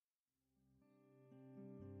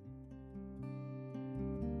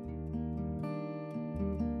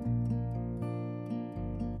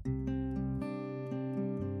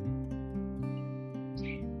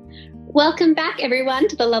Welcome back, everyone,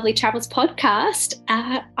 to the Lovely Travels podcast.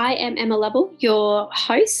 I am Emma Lovell, your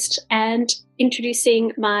host, and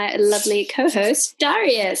introducing my lovely co-host,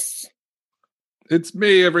 Darius. It's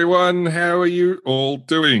me, everyone. How are you all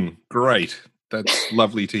doing? Great. That's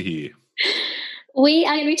lovely to hear. We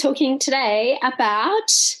are going to be talking today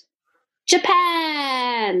about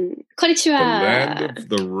Japan. Konnichiwa. The land of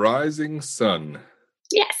the rising sun.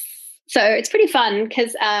 Yes. So it's pretty fun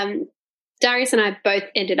because Darius and I both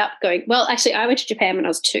ended up going, well, actually, I went to Japan when I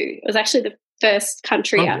was 2. It was actually the first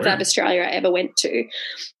country outside of Australia I ever went to.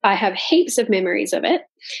 I have heaps of memories of it.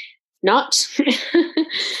 Not.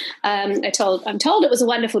 I'm told it was a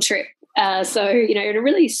wonderful trip. So, it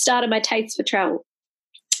really started my taste for travel.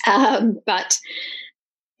 But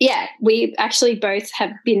yeah, we actually both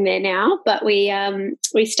have been there now, but we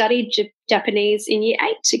studied Japanese in year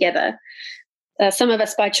 8 together. Some of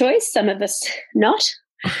us by choice, some of us not.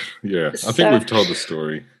 Yeah, I think we've told the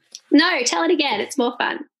story. No, tell it again. It's more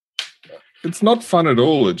fun. It's not fun at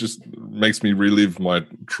all. It just makes me relive my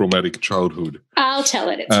traumatic childhood. I'll tell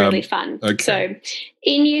it. It's really fun. Okay. So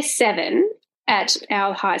in year 7 at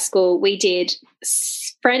our high school, we did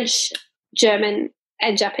French, German,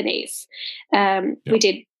 and Japanese. We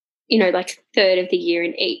did, like third of the year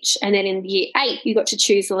in each. And then in year 8, you got to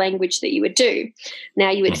choose the language that you would do.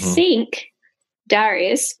 Now, you would think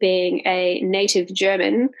Darius, being a native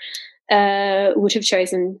German, would have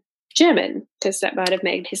chosen German because that might have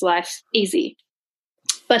made his life easy.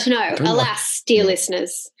 But no, alas, dear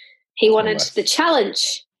listeners, he wanted the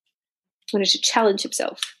challenge. Wanted to challenge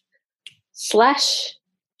himself.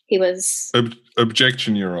 He was...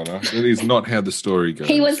 Objection, Your Honour. That is not how the story goes.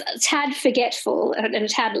 He was a tad forgetful and a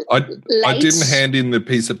tad late. I didn't hand in the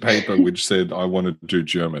piece of paper which said I wanted to do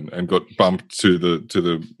German and got bumped to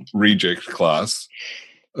the reject class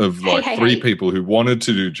of three people who wanted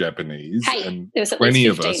to do Japanese and 20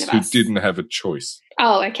 of us who didn't have a choice.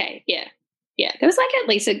 Oh, okay. Yeah. Yeah, there was at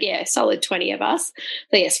least a solid 20 of us.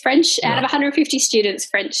 So yes, French, out of 150 students,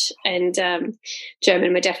 French and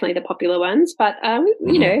German were definitely the popular ones. But,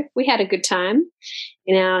 we had a good time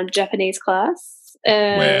in our Japanese class.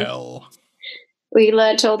 We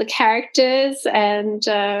learnt all the characters and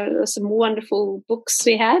there were some wonderful books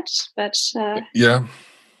we had. But, Nihongo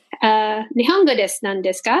desu, nan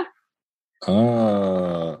desu ka?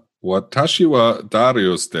 Watashi wa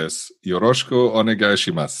Darius desu. Yoroshiku onegai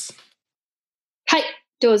shimasu. はい、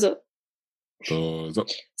どうぞ。どうぞ。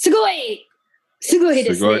すごい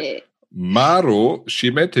ですね。Maro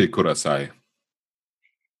shimete kudasai.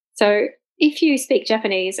 So, if you speak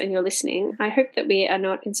Japanese and you're listening, I hope that we are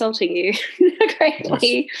not insulting you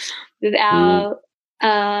greatly with our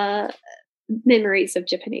memories of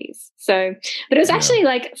Japanese. So, but it was actually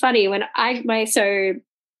funny when I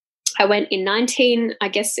went in I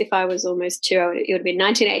guess if I was almost 2, it would have been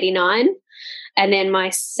 1989. And then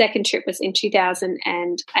my second trip was in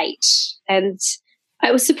 2008. And I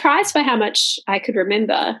was surprised by how much I could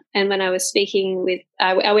remember. And when I was speaking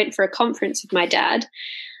I went for a conference with my dad,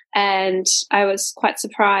 and I was quite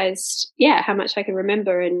surprised, how much I could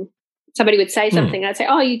remember. And somebody would say something, and I'd say,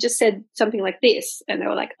 oh, you just said something like this. And they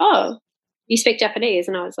were like, oh, you speak Japanese?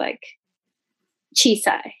 And I was like,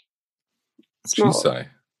 chisai. Small. Chisai.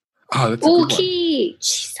 Oh, that's a good one.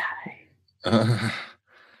 Chisai.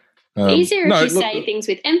 Easier if you say things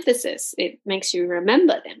with emphasis. It makes you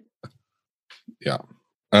remember them. Yeah.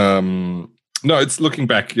 No, it's looking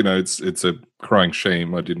back, it's a crying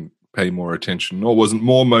shame I didn't pay more attention or wasn't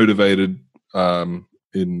more motivated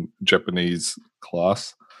in Japanese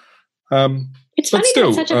class. It's funny that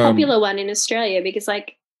it's such a popular one in Australia because, I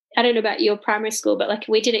don't know about your primary school, but,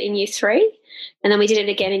 we did it in year 3 and then we did it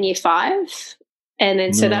again in year 5. And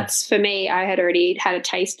then so that's, for me, I had already had a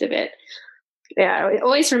taste of it. Yeah, I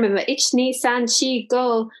always remember 1, 2, 3, 4, 5, 6,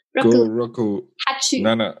 7,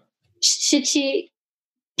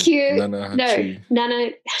 8,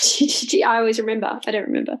 9, 8. I always remember. I don't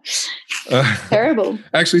remember. Terrible.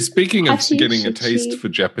 Actually, speaking of getting a taste for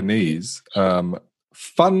Japanese,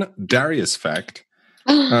 fun Darius fact,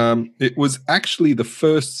 it was actually the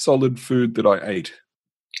first solid food that I ate.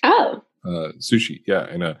 Oh. Sushi,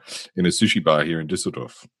 in a sushi bar here in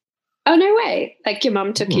Düsseldorf. Oh, no way. Your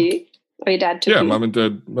mum took you? Or your dad took you? Yeah, mum and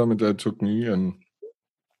dad took me, and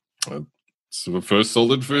it's the first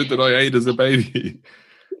solid food that I ate as a baby.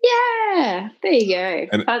 Yeah, there you go.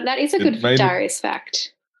 And that is a good Darius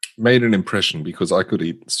fact. Made an impression because I could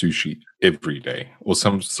eat sushi every day or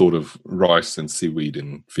some sort of rice and seaweed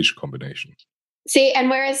and fish combination. See, and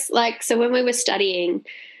whereas so when we were studying,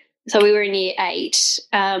 so we were in year 8,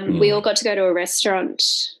 we all got to go to a restaurant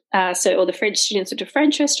So all the French students went to a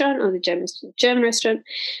French restaurant, or the Germans to a German restaurant.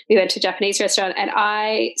 We went to a Japanese restaurant, and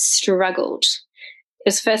I struggled. It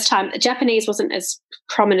was the first time. Japanese wasn't as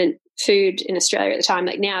prominent food in Australia at the time.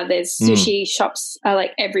 Like now, there's sushi shops are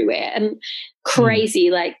like everywhere and crazy.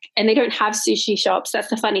 Like, and they don't have sushi shops. That's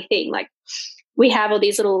the funny thing. Like, we have all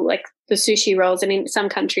these little like the sushi rolls, and in some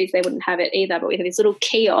countries they wouldn't have it either. But we have these little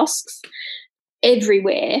kiosks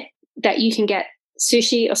everywhere that you can get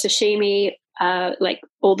sushi or sashimi like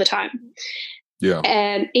all the time. Yeah.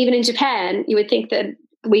 And even in Japan, you would think that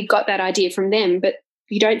we got that idea from them, but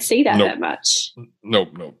you don't see that that much. Nope.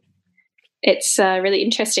 It's really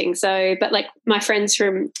interesting. So, but like my friends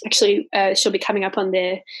from actually, she'll be coming up on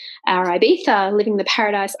our Ibiza Living the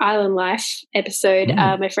Paradise Island Life episode.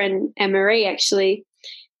 My friend Anne-Marie, actually,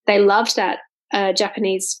 they loved that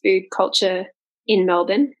Japanese food culture in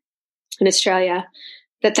Melbourne, in Australia,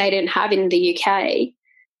 that they didn't have in the UK,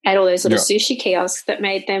 and all those little sushi kiosks that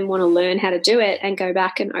made them want to learn how to do it and go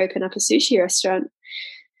back and open up a sushi restaurant.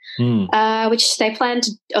 Which they planned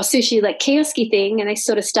a sushi like kiosky thing, and they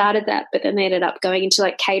sort of started that, but then they ended up going into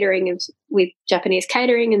like catering with Japanese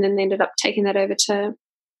catering, and then they ended up taking that over to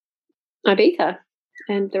Ibiza,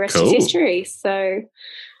 and the rest is history. So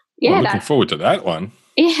yeah, I'm looking forward to that one.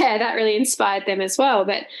 Yeah, that really inspired them as well.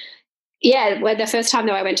 But yeah, when the first time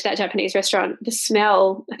that I went to that Japanese restaurant, the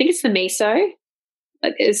smell, I think it's the miso,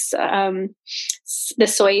 is the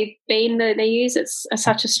soybean that they use. It's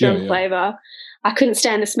such a strong flavor. I couldn't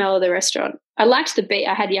stand the smell of the restaurant. I liked the beef.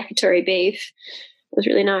 I had yakitori beef. It was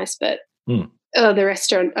really nice, but the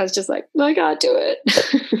restaurant, I was just like, I can't do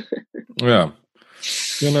it. Yeah.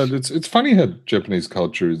 You know, it's funny how Japanese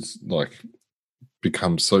culture is like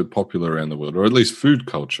become so popular around the world, or at least food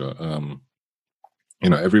culture. You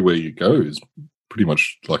know, everywhere you go is pretty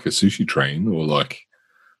much like a sushi train or like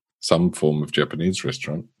some form of Japanese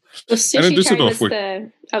restaurant. Well, sushi train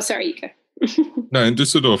was oh, sorry, you go. No, in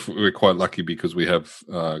Düsseldorf, we're quite lucky because we have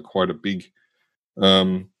quite a big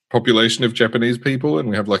population of Japanese people, and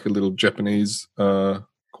we have like a little Japanese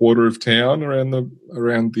quarter of town around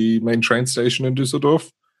the main train station in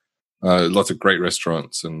Düsseldorf. Lots of great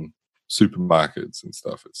restaurants and supermarkets and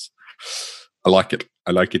stuff. I like it.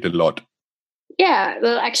 I like it a lot. Yeah,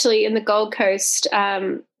 well, actually, in the Gold Coast,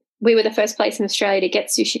 we were the first place in Australia to get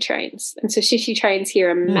sushi trains, and so sushi trains here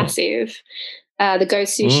are massive. The Go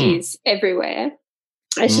Sushi's everywhere.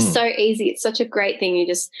 It's just so easy. It's such a great thing. You're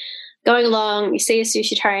just going along, you see a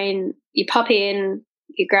sushi train, you pop in,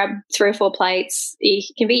 you grab 3 or 4 plates. You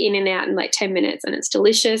can be in and out in like 10 minutes, and it's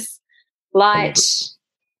delicious, light,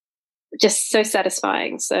 just so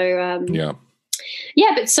satisfying. So,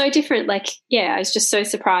 but so different. Like, I was just so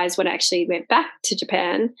surprised when I actually went back to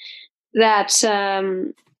Japan that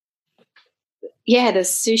the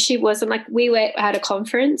sushi wasn't like, we were at a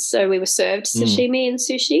conference, so we were served sashimi and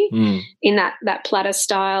sushi in that platter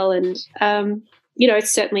style, and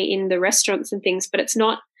it's certainly in the restaurants and things, but it's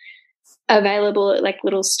not available at like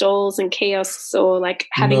little stalls and kiosks, or like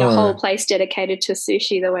having a whole place dedicated to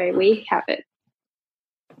sushi the way we have it.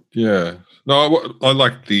 Yeah, no, I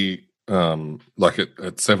like the like at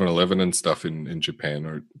 7-Eleven and stuff in Japan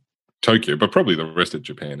or Tokyo, but probably the rest of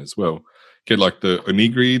Japan as well. Get like the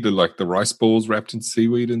onigiri, the rice balls wrapped in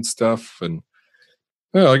seaweed and stuff. And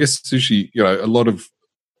I guess sushi, a lot of,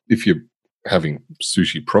 if you're having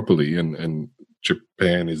sushi properly, and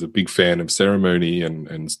Japan is a big fan of ceremony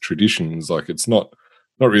and traditions, like it's not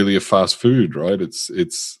really a fast food, right? It's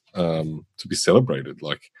to be celebrated.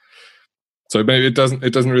 Like, so maybe it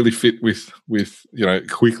doesn't really fit with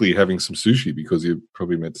quickly having some sushi, because you're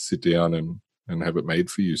probably meant to sit down and have it made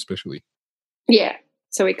for you specially. Yeah.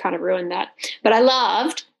 So we kind of ruined that. But I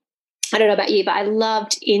don't know about you, but I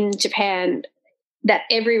loved in Japan that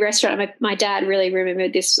every restaurant, my dad really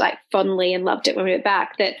remembered this like fondly and loved it when we went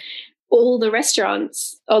back, that all the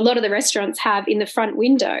restaurants, or a lot of the restaurants, have in the front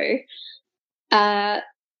window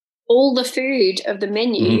all the food of the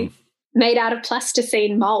menu made out of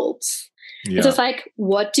plasticine molds. Yeah. So it's like,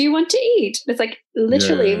 what do you want to eat? It's like,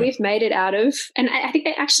 literally, we've made it out of, and I think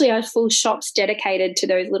they actually are full shops dedicated to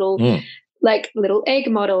those little like little egg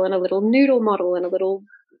model and a little noodle model and a little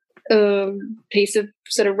piece of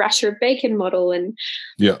sort of rasher of bacon model, and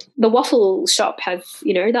the waffle shop has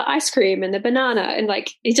the ice cream and the banana, and like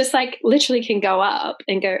it just like literally can go up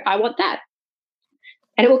and go, I want that,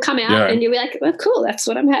 and it will come out and you'll be like, well, cool, that's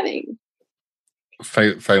what I'm having.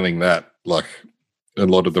 Failing that, like a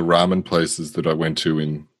lot of the ramen places that I went to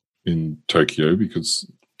in Tokyo, because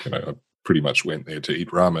I pretty much went there to eat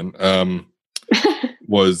ramen,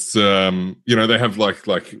 was they have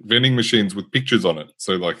like vending machines with pictures on it,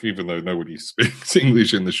 so like even though nobody speaks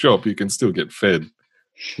English in the shop, you can still get fed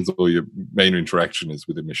because all your main interaction is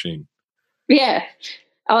with a machine. Yeah.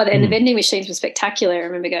 Oh, and the vending machines were spectacular. I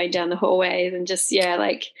remember going down the hallways and just,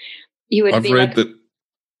 like you would I've read that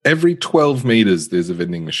every 12 meters there's a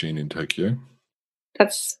vending machine in Tokyo.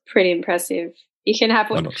 That's pretty impressive. You can have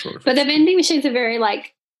one. I'm not sure. But the vending machines are very,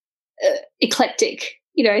 eclectic,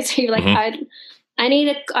 so you're like, I need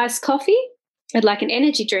an iced coffee. I'd like an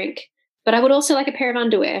energy drink, but I would also like a pair of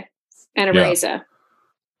underwear and a razor.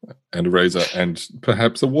 And a razor and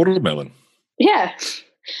perhaps a watermelon. Yeah.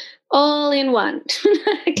 All in one,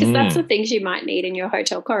 because that's the things you might need in your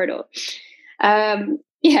hotel corridor. I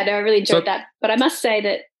really enjoyed that. But I must say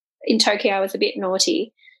that in Tokyo I was a bit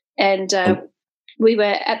naughty, and we were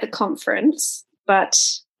at the conference, but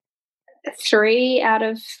we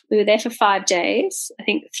were there for 5 days. I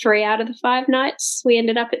think 3 out of the 5 nights we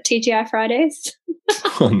ended up at TGI Fridays.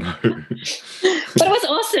 Oh, no. But it was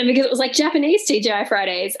awesome because it was like Japanese TGI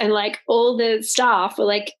Fridays, and like all the staff were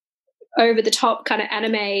like over the top kind of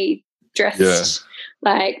anime dressed. Yeah.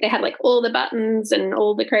 Like they had like all the buttons and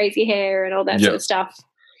all the crazy hair and all that sort of stuff.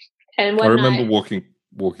 And I remember walking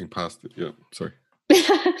past it. Yeah, sorry.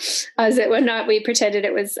 One night we pretended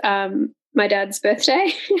it was my dad's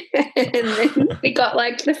birthday, and then we got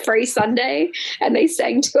like the free Sunday, and they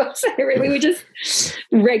sang to us. We were just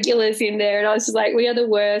regulars in there, and I was just like, we are the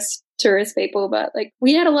worst tourist people, but like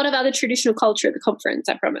we had a lot of other traditional culture at the conference.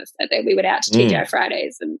 I promise that we went out to TGI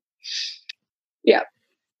Fridays, and it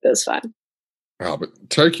was fun. Oh, but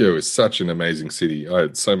Tokyo is such an amazing city. I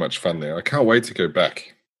had so much fun there. I can't wait to go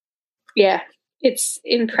back. Yeah, it's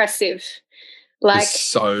impressive. Like, there's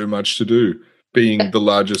so much to do. Being the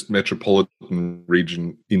largest metropolitan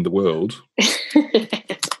region in the world,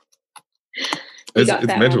 it's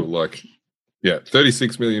mental. One.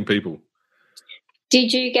 36 million people.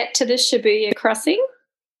 Did you get to the Shibuya crossing?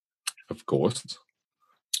 Of course.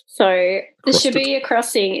 So the Shibuya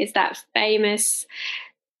crossing is that famous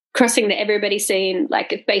crossing that everybody's seen,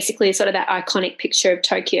 like basically sort of that iconic picture of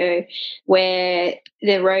Tokyo where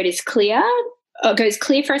the road is clear, it goes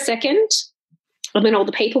clear for a second, and then all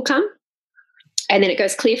the people come. And then it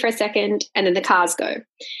goes clear for a second, and then the cars go.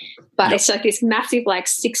 But it's like this massive, like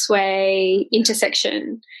 6-way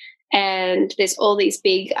intersection, and there's all these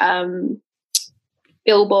big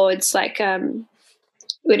billboards, like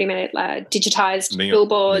digitized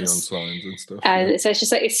billboards, neon signs and stuff. And so it's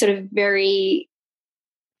just like it's sort of very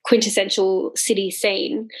quintessential city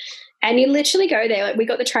scene. And you literally go there. Like we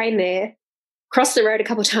got the train there, crossed the road a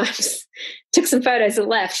couple of times, took some photos and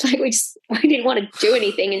left. Like we didn't want to do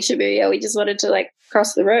anything in Shibuya. We just wanted to like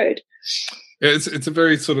cross the road. Yeah, it's a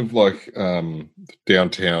very sort of like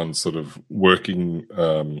downtown sort of working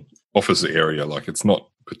office area. Like it's not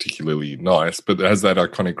particularly nice, but it has that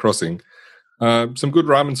iconic crossing. Some good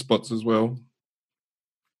ramen spots as well.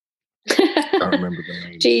 Can't remember the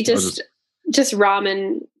names. Gee, just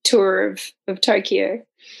ramen tour of Tokyo.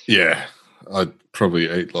 Yeah. I probably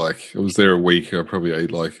ate I was there a week. I probably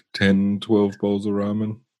ate 10, 12 bowls of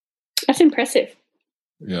ramen. That's impressive.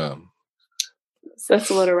 Yeah. So that's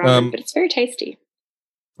a lot of ramen, but it's very tasty.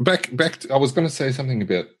 Back I was going to say something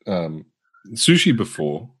about sushi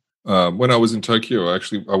before. When I was in Tokyo,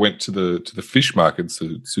 I went to the fish markets,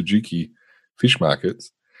 the Tsujuki fish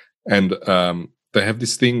markets, and they have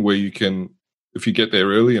this thing where you can, if you get there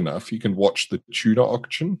early enough, you can watch the tuna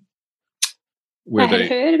auction. I had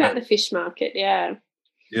heard about the fish market, yeah.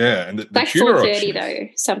 Yeah, and the like tuna 4:30 though,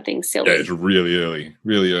 something silly. Yeah, it's really early,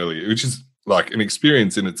 which is like an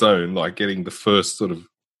experience in its own, like getting the first sort of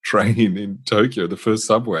train in Tokyo, the first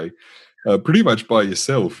subway, pretty much by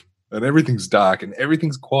yourself, and everything's dark and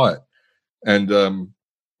everything's quiet. And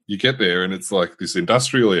you get there and it's like this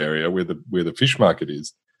industrial area where the fish market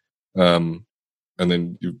is. And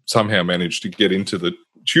then you somehow manage to get into the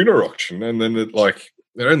tuna auction, and then it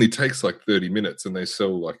only takes 30 minutes, and they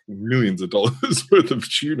sell millions of dollars worth of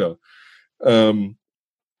tuna.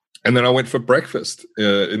 And then I went for breakfast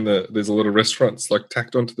there's a lot of restaurants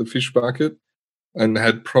tacked onto the fish market, and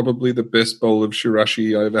had probably the best bowl of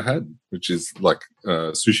shirashi I ever had, which is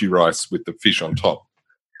sushi rice with the fish on top.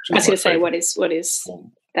 I was going to say, what is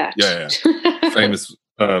that? Yeah. Famous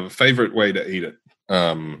favorite way to eat it.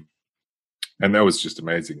 And that was just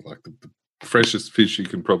amazing. The freshest fish you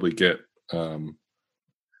can probably get. And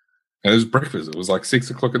it was breakfast. It was 6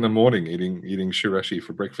 o'clock in the morning eating shirashi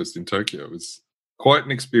for breakfast in Tokyo. It was quite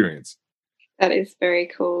an experience. That is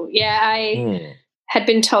very cool. Yeah, I had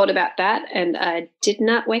been told about that, and I did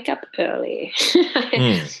not wake up early.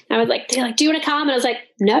 I was they're like, do you want to come? And I was like,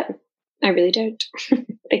 no, I really don't.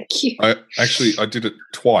 Thank you. I did it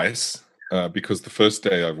twice because the first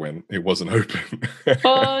day I went, it wasn't open.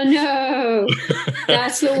 Oh, no.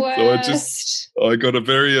 That's the worst. I got a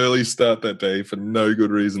very early start that day for no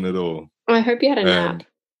good reason at all. I hope you had a nap.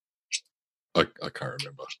 I can't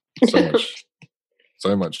remember.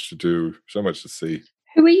 So much to do, so much to see.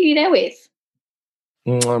 Who were you there with?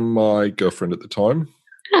 My girlfriend at the time.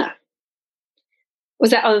 Ah. Was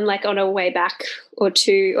that on a way back or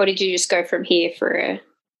did you just go from here for a...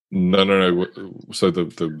 No. So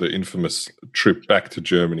the infamous trip back to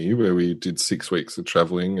Germany where we did 6 weeks of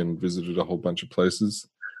traveling and visited a whole bunch of places,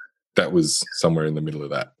 that was somewhere in the middle of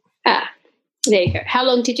that. Ah, there you go. How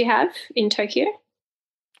long did you have in Tokyo?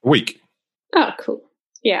 A week. Oh, cool.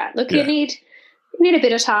 Yeah, look, you need a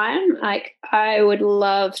bit of time. Like, I would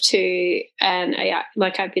love to, and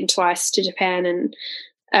I've been twice to Japan and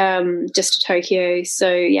just to Tokyo.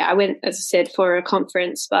 So yeah, I went, as I said, for a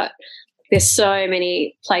conference, but there's so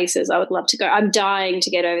many places I would love to go. I'm dying to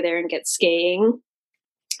get over there and get skiing.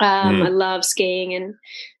 I love skiing, and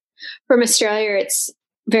from Australia, it's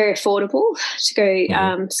very affordable to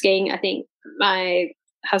go skiing. I think my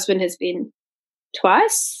husband has been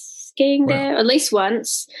twice skiing there, at least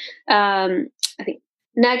once. I think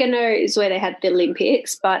Nagano is where they had the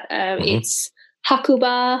Olympics, but it's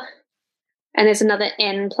Hakuba, and there's another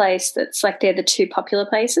N place that's like they're the two popular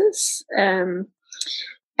places. And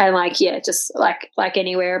just like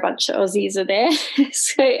anywhere, a bunch of Aussies are there.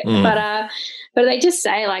 So, but they just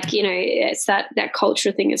say it's that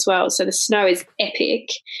culture thing as well. So the snow is epic,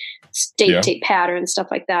 it's deep powder and stuff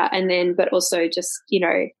like that. And then, but also just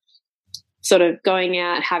sort of going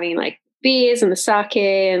out having like beers and the sake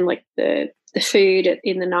and like the food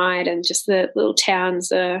in the night, and just the little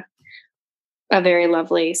towns are very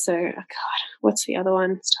lovely. So, God, what's the other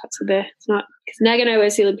one? It starts with there. It's not, because Nagano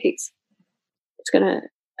is the Olympics.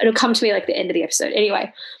 It'll come to me like the end of the episode.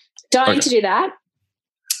 Anyway, dying to do that.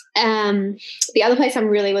 The other place I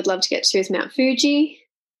really would love to get to is Mount Fuji.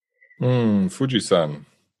 Fuji-san.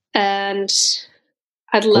 And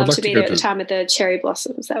I'd love to be there at the time of the cherry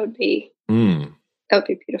blossoms. That would be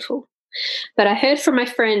beautiful. But I heard from my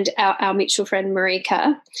friend, our mutual friend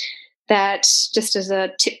Marika, that just as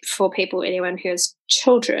a tip for people, anyone who has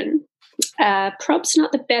children, Prob's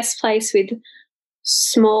not the best place with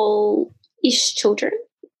small-ish children.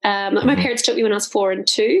 My parents took me when I was 4 and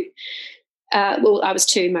 2. I was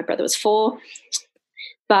 2, my brother was 4.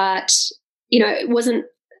 But, that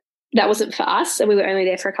wasn't for us, and we were only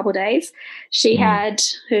there for a couple of days. She had,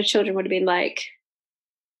 her children would have been like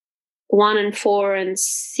 1 and 4 and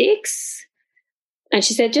 6. And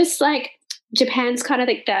she said just like Japan's kind of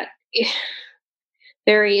like that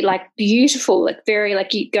very like beautiful, like very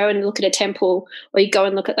like you go and look at a temple, or you go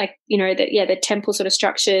and look at like, the temple sort of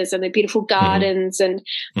structures and the beautiful gardens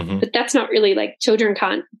but that's not really like, children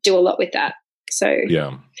can't do a lot with that. So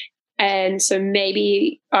and so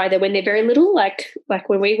maybe either when they're very little, like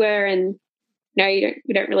when we were, and we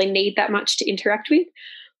don't really need that much to interact with,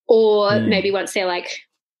 or maybe once they're like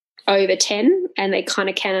over 10 and they kind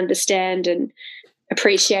of can understand and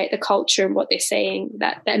appreciate the culture and what they're seeing,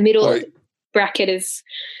 that middle bracket is,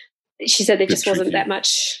 she said there just wasn't that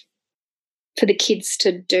much for the kids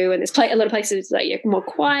to do, and there's a lot of places that you're more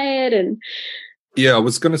quiet. And I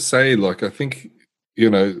was going to say, like, I think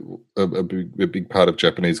a big part of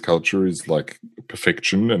Japanese culture is like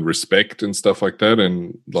perfection and respect and stuff like that.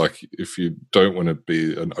 And like, if you don't want to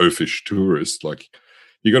be an oafish tourist, like,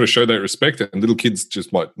 you got to show that respect, and little kids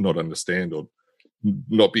just might not understand or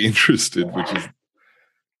not be interested,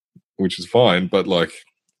 which is fine. But like,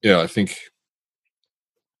 I think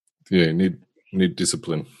you need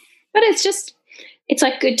discipline. But it's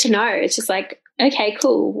like good to know. It's just like, okay,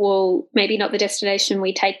 cool. Well, maybe not the destination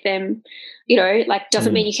we take them, like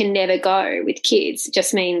doesn't mean you can never go with kids. It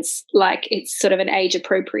just means like it's sort of an age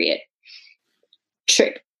appropriate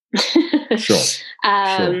trip. Sure.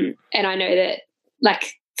 And I know that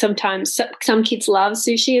like sometimes some kids love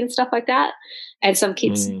sushi and stuff like that, and some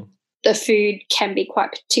kids the food can be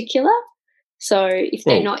quite particular. So if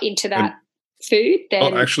they're not into that food,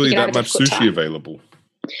 then not actually that much sushi available.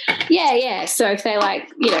 Yeah. So if they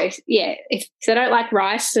like, if they don't like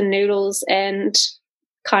rice and noodles and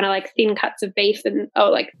kind of like thin cuts of beef and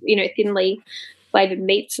thinly flavored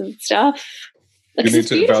meats and stuff, like, you need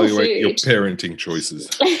to evaluate your food. Parenting choices.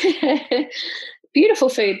 Beautiful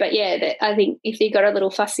food, but I think if you've got a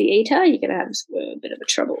little fussy eater, you're going to have a bit of a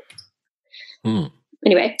trouble.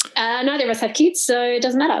 Anyway, neither of us have kids, so it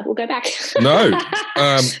doesn't matter. We'll go back. No.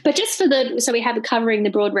 But just so we have covering the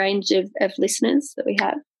broad range of listeners that we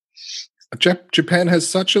have. Japan has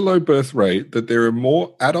such a low birth rate that there are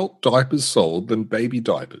more adult diapers sold than baby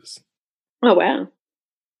diapers. Oh, wow.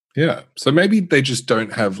 Yeah. So maybe they just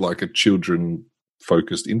don't have like a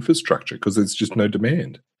children-focused infrastructure because there's just no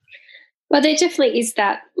demand. Well, there definitely is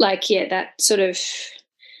that, like, that sort of,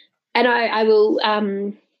 and I will,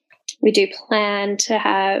 we do plan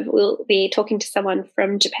to we'll be talking to someone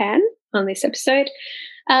from Japan on this episode.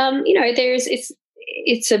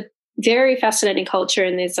 It's a very fascinating culture,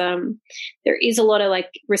 and there is a lot of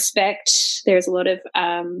like respect. There's a lot of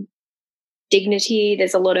dignity.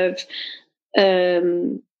 There's a lot of,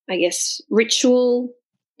 I guess, ritual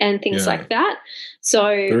and things like that. So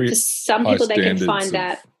very for some people, they can find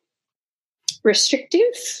that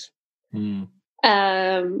restrictive.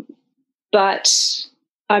 But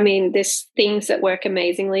I mean, there's things that work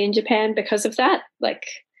amazingly in Japan because of that, like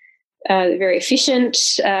very efficient,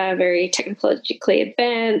 very technologically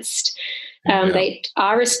advanced. They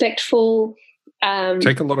are respectful.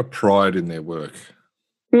 Take a lot of pride in their work.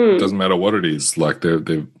 It doesn't matter what it is. Like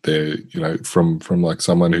they're from like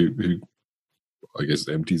someone who I guess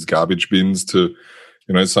empties garbage bins to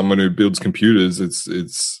someone who builds computers.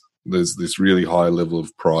 There's this really high level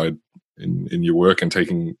of pride in your work and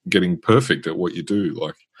getting perfect at what you do.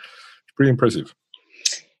 Like, it's pretty impressive.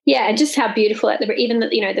 Yeah, and just how beautiful even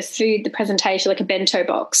the food, the presentation, like a bento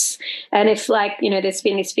box. And if there's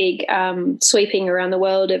been this big sweeping around the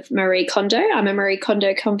world of Marie Kondo. I'm a Marie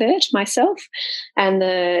Kondo convert myself, and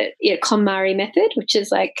the KonMari method, which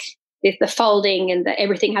is like the folding and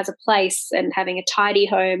everything has a place and having a tidy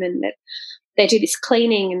home, and that they do this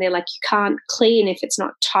cleaning, and they're like, you can't clean if it's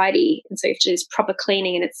not tidy, and so you have to do this proper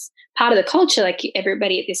cleaning, and it's part of the culture. Like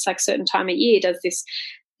everybody at this like certain time of year does this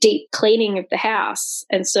deep cleaning of the house.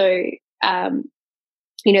 And so,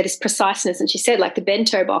 this preciseness, and she said like the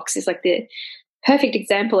bento box is like the perfect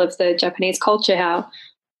example of the Japanese culture, how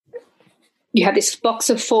you have this box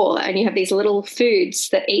of 4 and you have these little foods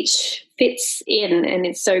that each fits in, and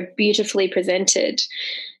it's so beautifully presented,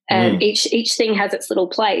 and each thing has its little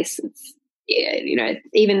place. It's,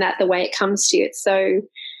 even that the way it comes to you, it's so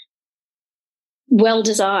well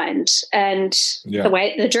designed, and the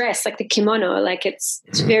way the dress, like the kimono, like it's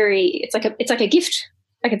like a gift,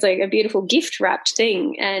 like it's like a beautiful gift wrapped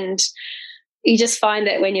thing, and you just find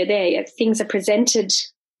that when you're there, things are presented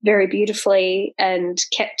very beautifully and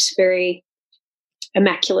kept very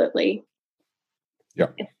immaculately. Yeah,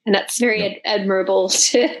 and that's very admirable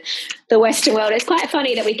to the Western world. It's quite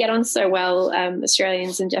funny that we get on so well,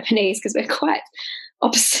 Australians and Japanese, because we're quite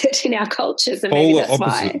opposite in our cultures, and maybe that's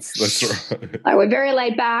opposites. Why. That's right. Like, we're very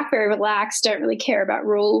laid back, very relaxed, don't really care about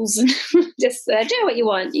rules, and just do what you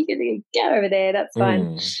want. You can go over there, that's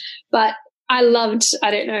fine. But I don't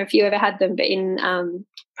know if you ever had them, but in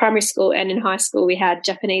primary school and in high school we had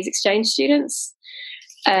Japanese exchange students,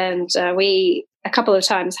 and we a couple of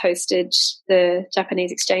times hosted the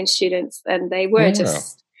Japanese exchange students, and they were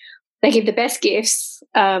they give the best gifts.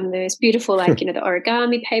 There's beautiful, like, the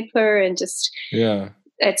origami paper, and just,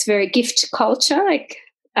 it's very gift culture. Like,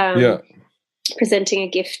 presenting a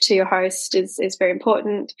gift to your host is very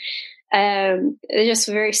important. They're just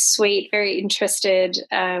very sweet, very interested.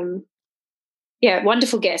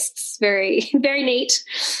 Wonderful guests, very, very neat.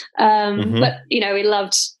 But, we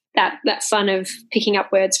loved that fun of picking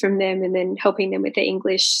up words from them and then helping them with their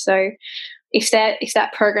English. So if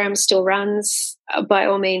that program still runs, by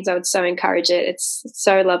all means, I would so encourage it. It's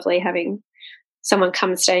so lovely having someone come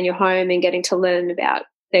and stay in your home and getting to learn about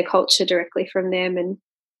their culture directly from them and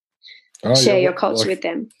share your culture with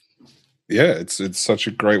them. Yeah, it's such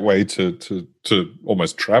a great way to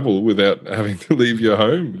almost travel without having to leave your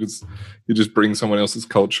home, because you just bring someone else's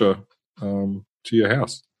culture to your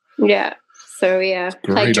house. Yeah. So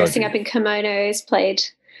played dressing up in kimonos, played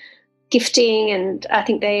gifting, and I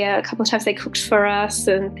think they a couple of times they cooked for us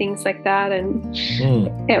and things like that, and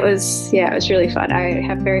it was really fun. I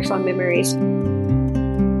have very fond memories.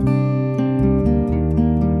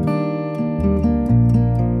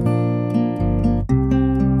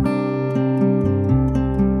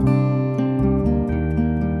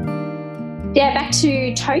 Back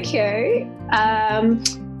to Tokyo.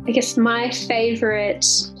 I guess my favorite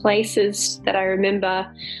places that I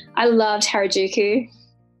remember, I loved Harajuku.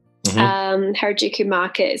 Harajuku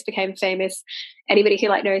Market became famous. Anybody who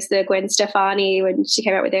knows the Gwen Stefani, when she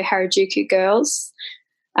came out with her Harajuku Girls.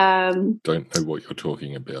 Don't know what you're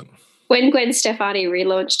talking about. When Gwen Stefani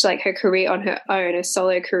relaunched her career on her own, her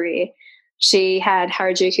solo career, she had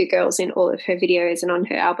Harajuku Girls in all of her videos and on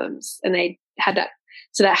her albums, and they had that.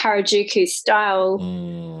 So that Harajuku style,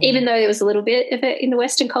 even though there was a little bit of it in the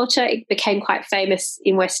Western culture, it became quite famous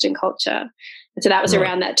in Western culture. And so that was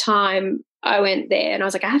around that time I went there, and I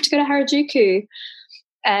was like, I have to go to Harajuku.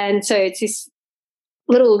 And so it's this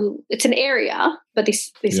it's an area, but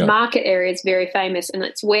this market area is very famous, and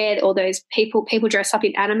it's where all those people dress up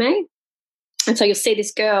in anime. And so you'll see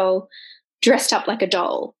this girl dressed up like a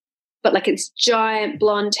doll. but like it's giant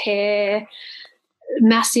blonde hair,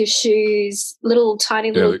 massive shoes, little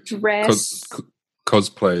tiny little dress.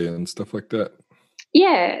 Cosplay and stuff like that.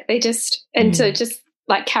 Yeah, they just, and so just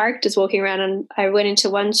like characters walking around. And I went into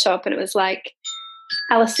one shop and it was like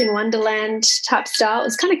Alice in Wonderland type style. It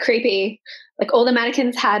was kind of creepy. Like all the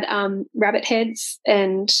mannequins had rabbit heads,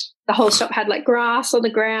 and the whole shop had like grass on the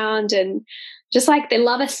ground, and just like they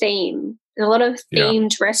love a theme. And a lot of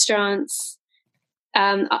themed restaurants.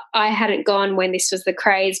 I hadn't gone when this was the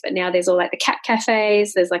craze, but now there's all like the cat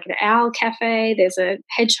cafes. There's like an owl cafe. There's a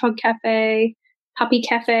hedgehog cafe, puppy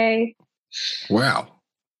cafe. Wow.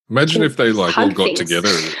 Imagine if they like all got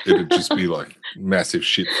together, it'd just be like massive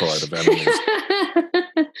shit fight of animals.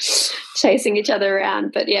 Chasing each other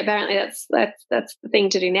around. But yeah, apparently that's the thing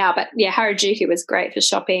to do now. But yeah, Harajuku was great for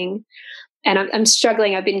shopping. And I'm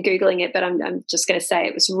struggling. I've been Googling it, but I'm just going to say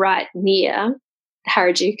it was right near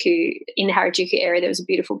Harajuku. In the Harajuku area, there was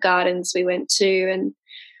beautiful gardens we went to and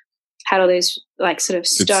had all those like sort of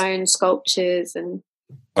stone sculptures. And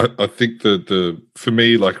I think the for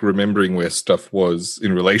me, like remembering where stuff was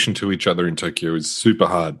in relation to each other in Tokyo is super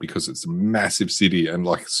hard because it's a massive city and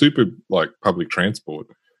like super like public transport.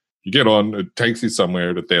 You get on, it takes you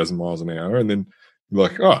somewhere at 1,000 miles an hour, and then you're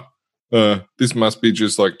like, this must be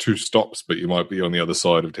just like 2 stops, but you might be on the other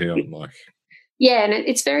side of town. Like, yeah, and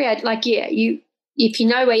it's very like you if you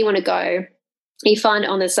know where you want to go, you find it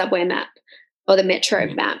on the subway map or the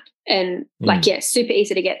metro map. And like, super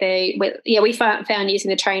easy to get there. We found using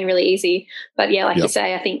the train really easy. But yeah, like you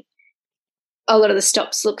say, I think a lot of the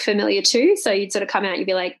stops look familiar too. So you'd sort of come out and you'd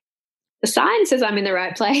be like, the sign says I'm in the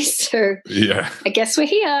right place. So yeah, I guess we're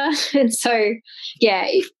here. And so, yeah.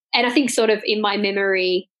 And I think sort of in my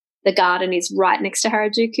memory, the garden is right next to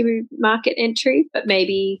Harajuku Market entry, but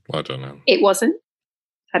maybe I don't know. It wasn't.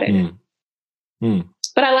 I don't know.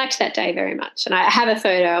 But I liked that day very much. And I have a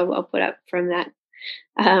photo I'll put up from that.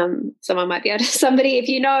 Someone might be able to, somebody, if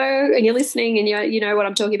you know and you're listening and you know what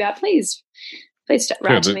I'm talking about, please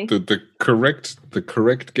write to me. The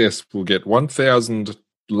correct guess will get 1,000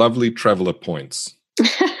 lovely traveller points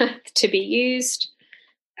to be used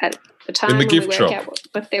at the time in the when gift we shop. Work out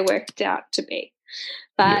what they're worked out to be.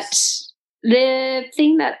 But the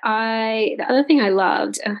other thing I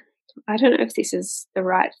loved, I don't know if this is the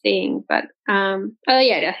right thing, but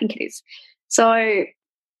I think it is. So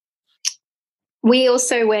we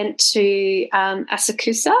also went to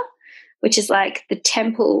Asakusa, which is like the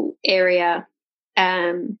temple area,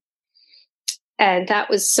 and that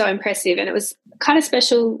was so impressive. And it was kind of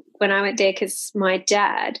special when I went there because my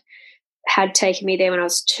dad had taken me there when I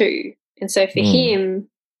was 2. And so for him,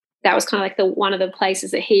 that was kind of like one of the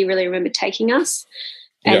places that he really remembered taking us.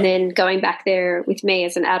 And then going back there with me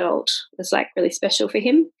as an adult was like really special for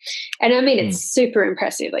him. And I mean, it's super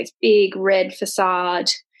impressive, like big red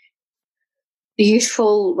facade,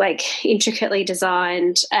 beautiful, like intricately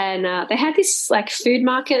designed. And they had this like food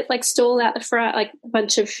market, like stall out the front, like a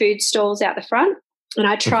bunch of food stalls out the front. And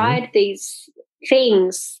I tried these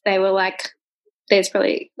things. They were like, there's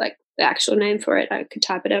probably like the actual name for it. I could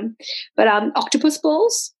type it in. But octopus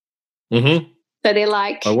balls. Mm-hmm. So they're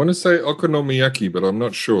like, I want to say okonomiyaki, but I'm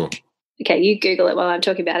not sure. Okay, you Google it while I'm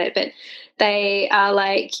talking about it. But they are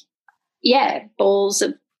like, balls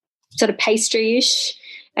of sort of pastry-ish,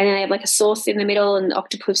 and then they have like a sauce in the middle and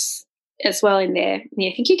octopus as well in there. And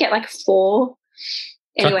I think you get like 4.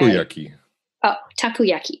 Anyway. Takoyaki. Oh,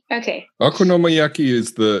 takoyaki. Okay. Okonomiyaki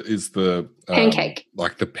is the pancake.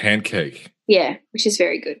 Like the pancake. Yeah, which is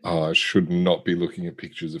very good. Oh, I should not be looking at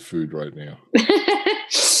pictures of food right now.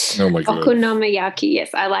 Oh my god. Okonomiyaki. Yes,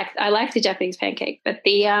 I like the Japanese pancake, but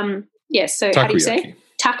the so takoyaki. How do you say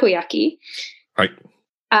takoyaki? Right.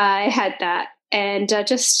 I had that, and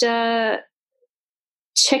just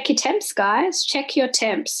check your temps, guys. Check your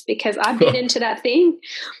temps, because I bit into that thing,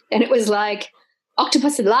 and it was like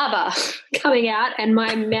octopus and lava coming out, and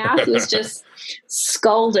my mouth was just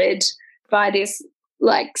scalded by this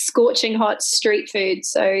like scorching hot street food.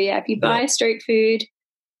 So yeah, if you buy street food,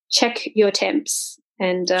 check your temps.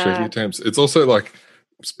 And check your temps. It's also like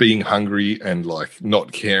being hungry and like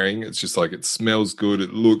not caring. It's just like it smells good,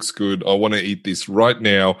 it looks good. I want to eat this right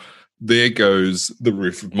now. There goes the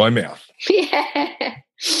roof of my mouth.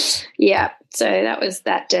 Yeah. So that was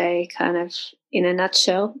that day, kind of in a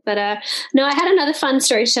nutshell. But no, I had another fun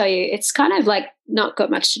story to tell you. It's kind of like not got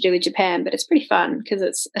much to do with Japan, but it's pretty fun because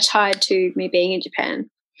it's tied to me being in Japan.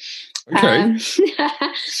 Okay.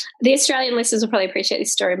 The Australian listeners will probably appreciate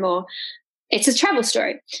this story more. It's a travel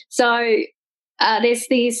story. So there's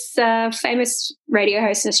these famous radio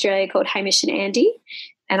hosts in Australia called Hamish and Andy,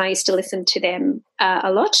 and I used to listen to them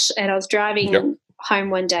a lot. And I was driving home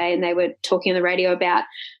one day, and they were talking on the radio about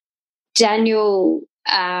Daniel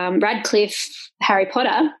Radcliffe, Harry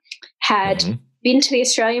Potter, had been to the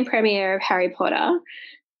Australian premiere of Harry Potter,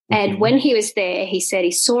 and when he was there, he said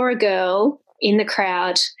he saw a girl in the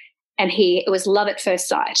crowd, and it was love at first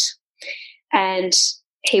sight, and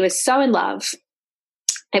he was so in love.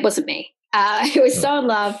 It wasn't me. He was so in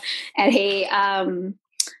love, and he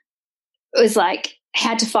was like,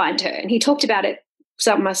 had to find her, and he talked about it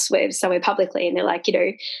somewhere publicly, and they're like,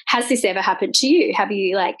 has this ever happened to you? Have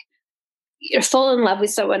you fallen in love with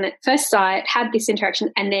someone at first sight, had this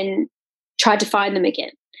interaction, and then tried to find them again?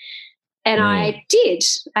 And I did.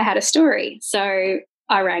 I had a story. So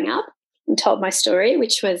I rang up and told my story,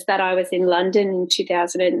 which was that I was in London in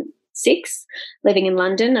 2006, living in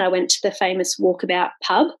London, and I went to the famous Walkabout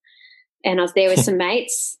pub, and I was there with some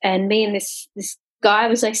mates, and me and this guy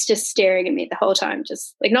was like just staring at me the whole time,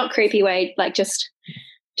 just like not creepy way, like just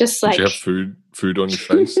like. Did you have food on your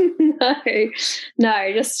face?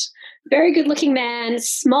 No, just very good looking man,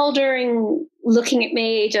 smouldering, looking at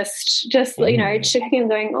me, just checking and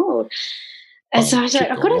going, oh. And so I was like,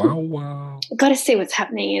 I've got to see what's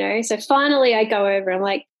happening, So finally I go over, I'm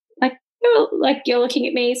like, you're looking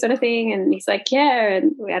at me sort of thing. And he's like, yeah.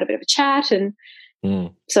 And we had a bit of a chat and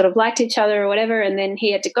sort of liked each other or whatever. And then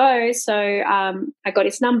he had to go. So I got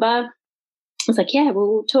his number. I was like, yeah,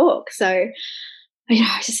 we'll talk. So,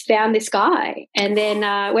 I just found this guy and then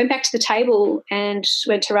went back to the table and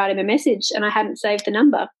went to write him a message, and I hadn't saved the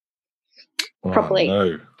number properly.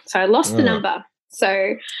 No. So I lost the number.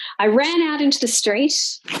 So I ran out into the street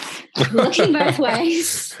looking both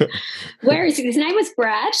ways. Where is he? His name was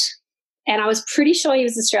Brad, and I was pretty sure he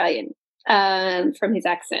was Australian from his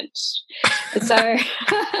accent. So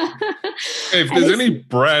if there's any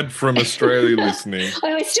Brad from Australia listening.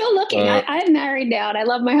 I was still looking. I'm married now and I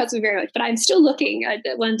love my husband very much, but I'm still looking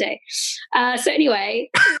one day. So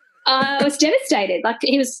anyway, I was devastated. Like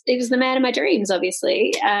he was the man of my dreams,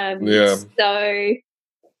 obviously. So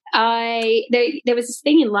there was this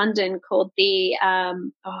thing in London called the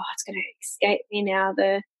it's going to escape me now.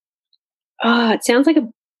 It sounds like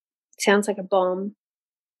a bomb.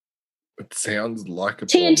 It sounds like a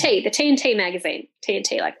TNT, the TNT magazine.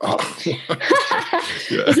 TNT, like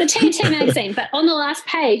It was the TNT magazine, but on the last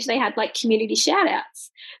page they had like community shout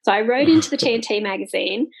outs. So I wrote into the TNT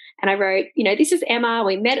magazine and I wrote, this is Emma.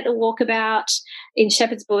 We met at a walkabout in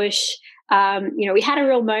Shepherd's Bush. We had a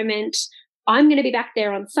real moment. I'm going to be back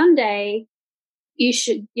there on Sunday. You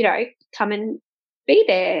should, come and be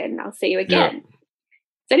there and I'll see you again. Yeah.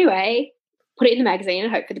 So anyway, put it in the magazine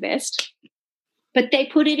and hope for the best. But they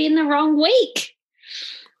put it in the wrong week.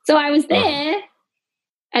 So I was there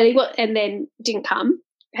and then didn't come.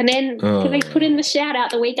 And then they put in the shout out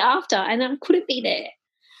the week after and then I couldn't be there.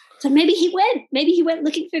 So maybe he went. Maybe he went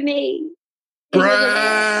looking for me.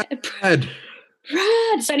 Brad.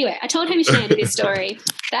 So anyway, I told Hamish and Andy this story.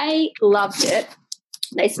 They loved it.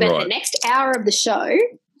 They spent the next hour of the show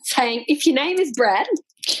saying, if your name is Brad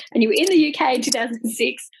and you were in the UK in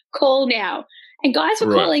 2006, call now. And guys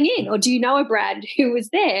were calling in, or do you know a Brad who was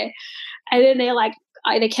there? And then they're like,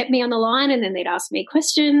 they kept me on the line and then they'd ask me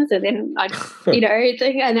questions and then and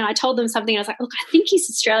then I told them something. I was like, look, I think he's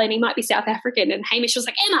Australian. He might be South African. And Hamish was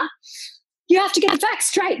like, Emma, you have to get the facts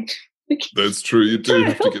straight. That's true. You do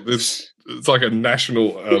have to get this. It's like a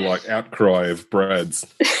national outcry of Brads.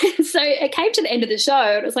 So it came to the end of the show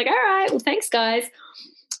and it was like, all right, well, thanks, guys.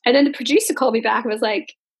 And then the producer called me back and was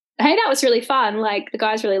like, hey, that was really fun. Like the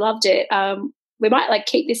guys really loved it. We might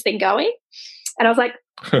keep this thing going. And I was like,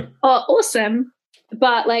 oh, awesome.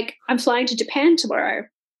 But I'm flying to Japan tomorrow.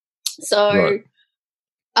 So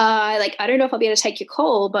I don't know if I'll be able to take your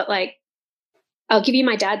call, but I'll give you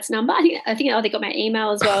my dad's number. I think they got my email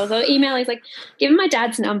as well. So email is give him my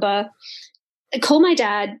dad's number, call my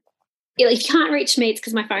dad. If you can't reach me, it's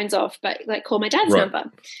because my phone's off, but call my dad's number.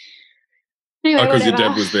 Anyway, because your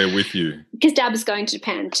dad was there with you. Because dad was going to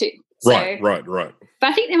Japan too. So, right. But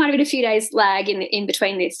I think there might have been a few days lag in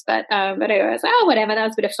between this. But anyway, I was like, oh, whatever, that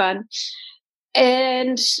was a bit of fun.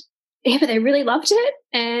 And but they really loved it,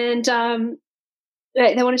 and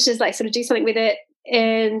they wanted to sort of do something with it,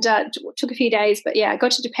 and took a few days. But yeah, I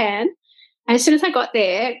got to Japan, and as soon as I got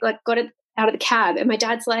there, got it out of the cab, and my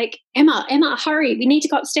dad's like, Emma, hurry, we need to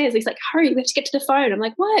go upstairs. He's like, hurry, we have to get to the phone. I'm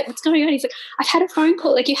like, what's going on? He's like, I've had a phone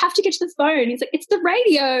call, you have to get to the phone. He's like, it's the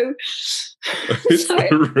radio. It's the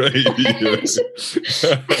radio.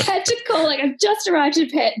 I had to call, I've just arrived in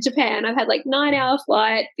Japan. I've had 9-hour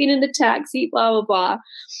flight, been in the taxi, blah, blah, blah.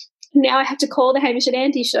 Now I have to call the Hamish and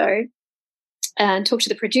Andy show and talk to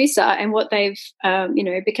the producer, and what they've,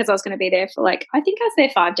 because I was going to be there for I think I was there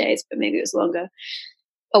 5 days, but maybe it was longer,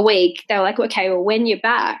 a week. They were like, okay, well, when you're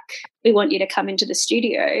back, we want you to come into the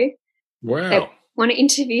studio Wow. They want to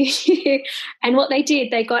interview you. And what they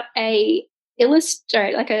did, they got a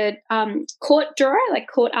illustrator, like a court drawer, like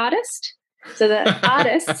court artist. So the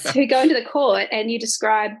artists who go into the court and you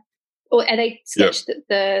describe, and they sketch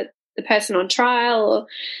the person on trial,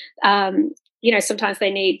 or sometimes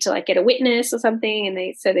they need to like get a witness or something, and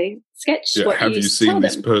they sketch what have you seen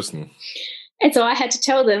this person? And so I had to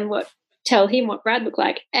tell him what Brad looked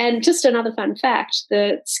like. And just another fun fact,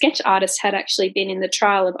 the sketch artist had actually been in the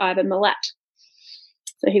trial of Ivan Milat.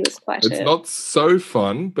 So he was quite It's not so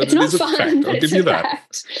fun, but it is a fact. I'll give you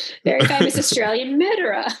that. Very famous Australian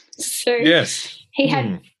murderer. So yes. He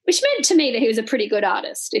had, which meant to me that he was a pretty good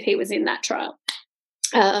artist if he was in that trial.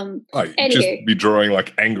 Just be drawing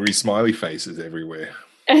like angry smiley faces everywhere.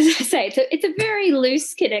 As I say, it's a very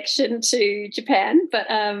loose connection to Japan, but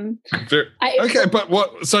but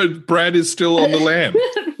what? So Brad is still on the lam.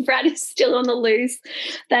 Brad is still on the loose.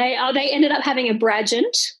 They ended up having a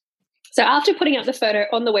Bradgent. So after putting up the photo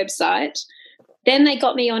on the website, then they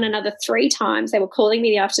got me on another 3 times. They were calling me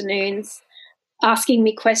the afternoons, asking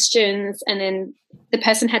me questions, and then the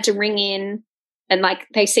person had to ring in and like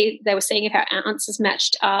they were seeing if our answers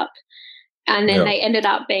matched up. And then they ended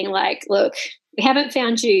up being like, look, we haven't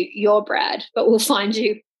found you your Brad, but we'll find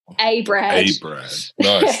you a Brad. A Brad.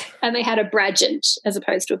 Nice. And they had a Bradgent as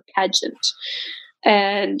opposed to a pageant.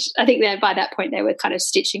 And I think that by that point they were kind of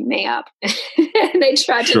stitching me up. They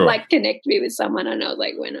tried to like connect me with someone, and I was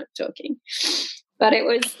like, we're not talking. But it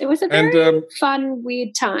was a very fun,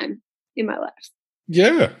 weird time in my life.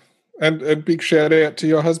 Yeah. And a big shout out to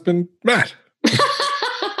your husband, Matt.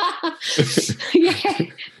 Yeah.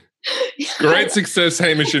 Great success,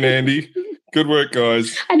 Hamish and Andy. Good work,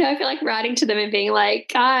 guys. I know. I feel like writing to them and being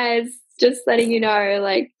like, guys, just letting you know,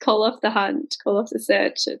 like, call off the hunt, call off the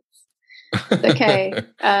search. It's okay.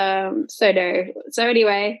 So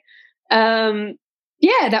anyway, that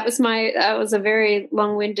was a very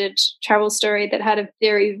long-winded travel story that had a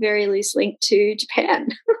very, very loose link to Japan.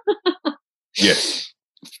 Yes.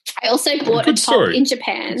 I also bought a top in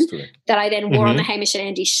Japan that I then wore on the Hamish and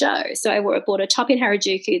Andy show. So I bought a top in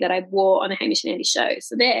Harajuku that I wore on the Hamish and Andy show.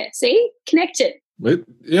 So there, see, connected.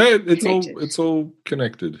 It's all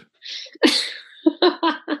connected.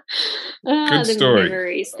 Good story.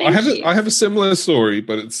 Memories. I have a similar story,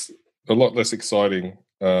 but it's a lot less exciting.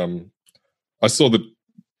 I saw the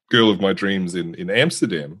girl of my dreams in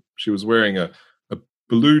Amsterdam. She was wearing a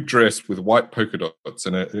blue dress with white polka dots,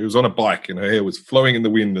 and it was on a bike, and her hair was flowing in the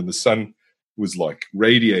wind, and the sun was like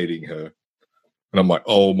radiating her. And I'm like,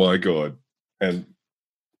 oh my God. And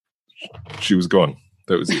she was gone.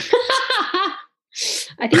 That was it.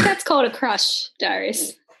 I think that's called a crush,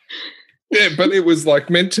 Darius. Yeah, but it was like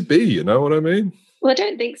meant to be, you know what I mean? Well, I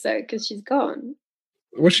don't think so, because she's gone.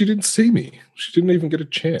 Well, she didn't see me. She didn't even get a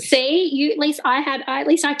chance. See, at least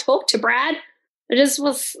I talked to Brad. I just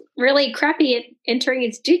was really crappy at entering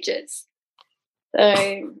his digits.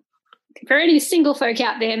 So for any single folk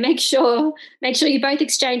out there, make sure you both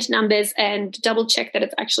exchange numbers and double check that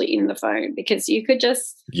it's actually in the phone, because you could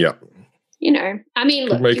just I mean,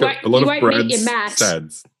 look, you won't meet your Matt,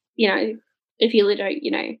 sads. if you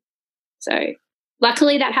don't, So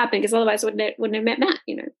luckily that happened, because otherwise I wouldn't have met Matt,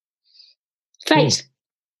 Fate.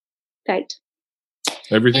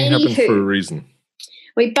 Everything happens for a reason.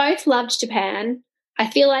 We both loved Japan. I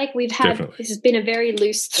feel like this has been a very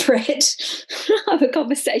loose thread of a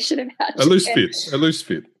conversation about a loose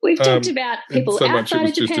fit. We've talked about people outside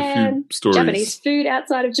of Japan, Japanese food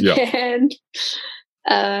outside of Japan.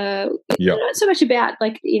 Not so much about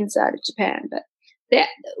like the inside of Japan, but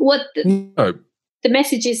the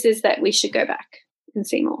message is that we should go back and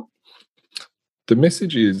see more. The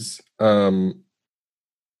message is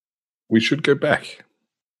we should go back.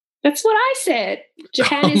 That's what I said.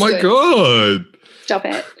 Japan is good. Oh, my God. Stop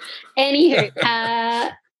it. Anywho,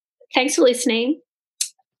 thanks for listening.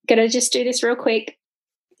 Going to just do this real quick.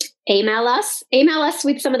 Email us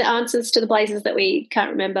with some of the answers to the places that we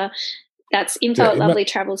can't remember. That's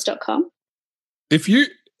info@lovelytravels.com. If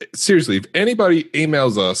anybody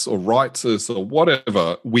emails us or writes us or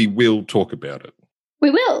whatever, we will talk about it.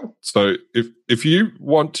 We will. So if you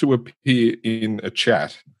want to appear in a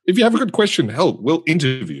chat, if you have a good question, hell, we'll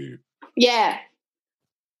interview you. Yeah.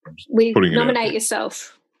 Nominate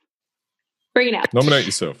yourself. Bring it up. Nominate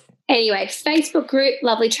yourself. Anyway, Facebook group,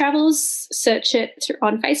 Lovely Travels. Search it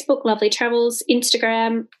on Facebook, Lovely Travels.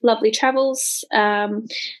 Instagram, Lovely Travels.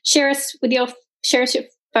 Share us your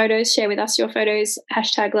photos. Share with us your photos.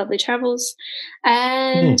 #Lovely Travels.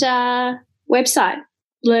 And website.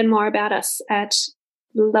 Learn more about us at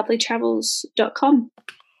lovelytravels.com.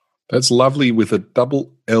 That's lovely with a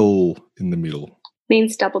double L in the middle.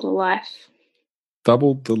 Means double the life.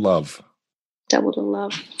 Double the love. Double the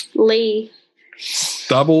love. Lee.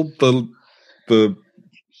 Double the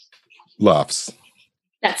laughs.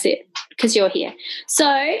 That's it, because you're here.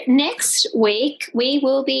 So next week we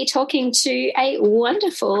will be talking to a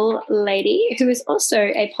wonderful lady who is also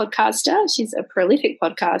a podcaster. She's a prolific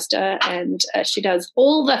podcaster and she does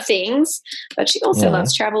all the things, but she also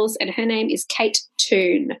loves travels, and her name is Kate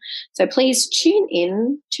Toon. So please tune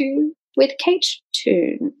in to with Kate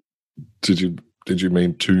Toon. Did you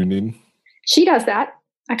mean tune in? She does that.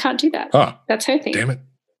 I can't do that. That's her thing. Damn it.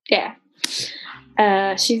 Yeah.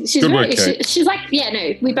 She's really, she's like,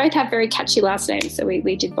 we both have very catchy last names, so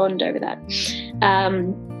we did bond over that.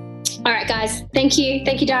 All right, guys. Thank you,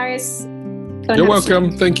 Darius. You're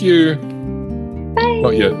welcome. Thank you. Bye.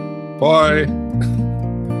 Not yet. Bye.